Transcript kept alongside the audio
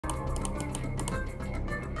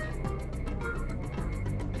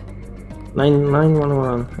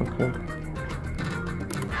911, okay.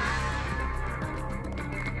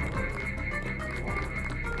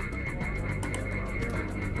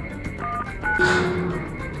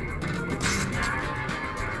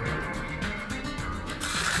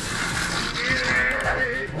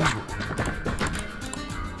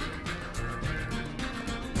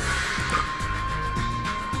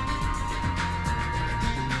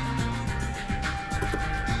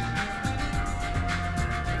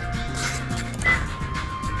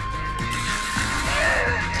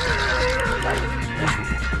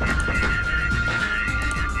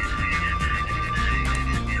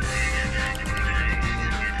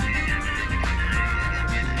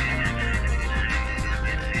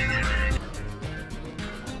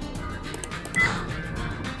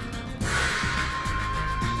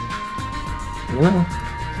 You know,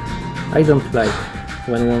 I don't like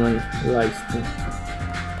when woman lies to me.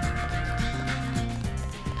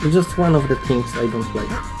 It's just one of the things I don't like.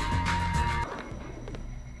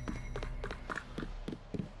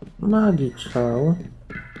 Maggie Chow.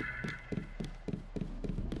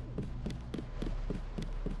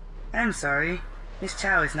 I'm sorry. Miss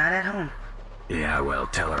Chow is not at home. Yeah, well,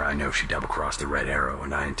 tell her I know she double-crossed the Red Arrow,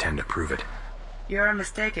 and I intend to prove it. You're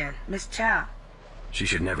mistaken. Miss Chow. She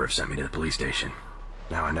should never have sent me to the police station.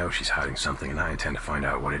 Now I know she's hiding something, and I intend to find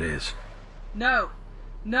out what it is. No.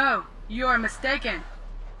 No. You are mistaken.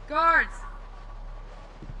 Guards!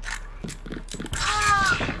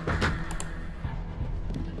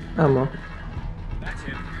 Ammo. That's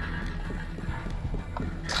him.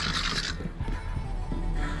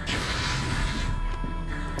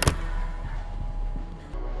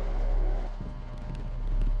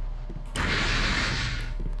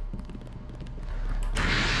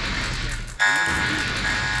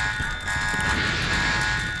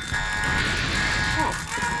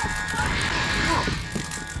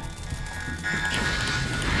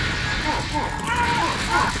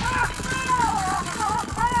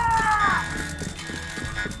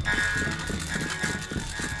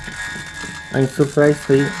 I'm surprised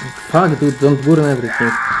they... Fuck, dude, don't burn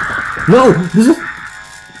everything. No! This is...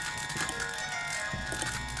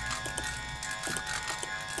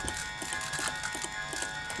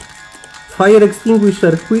 Fire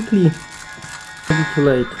extinguisher, quickly! Maybe too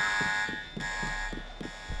late.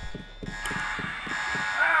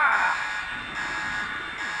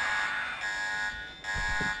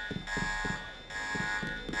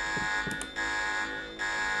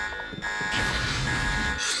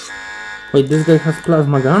 Wait, this guy has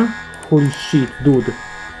plasma gun? Holy shit, dude.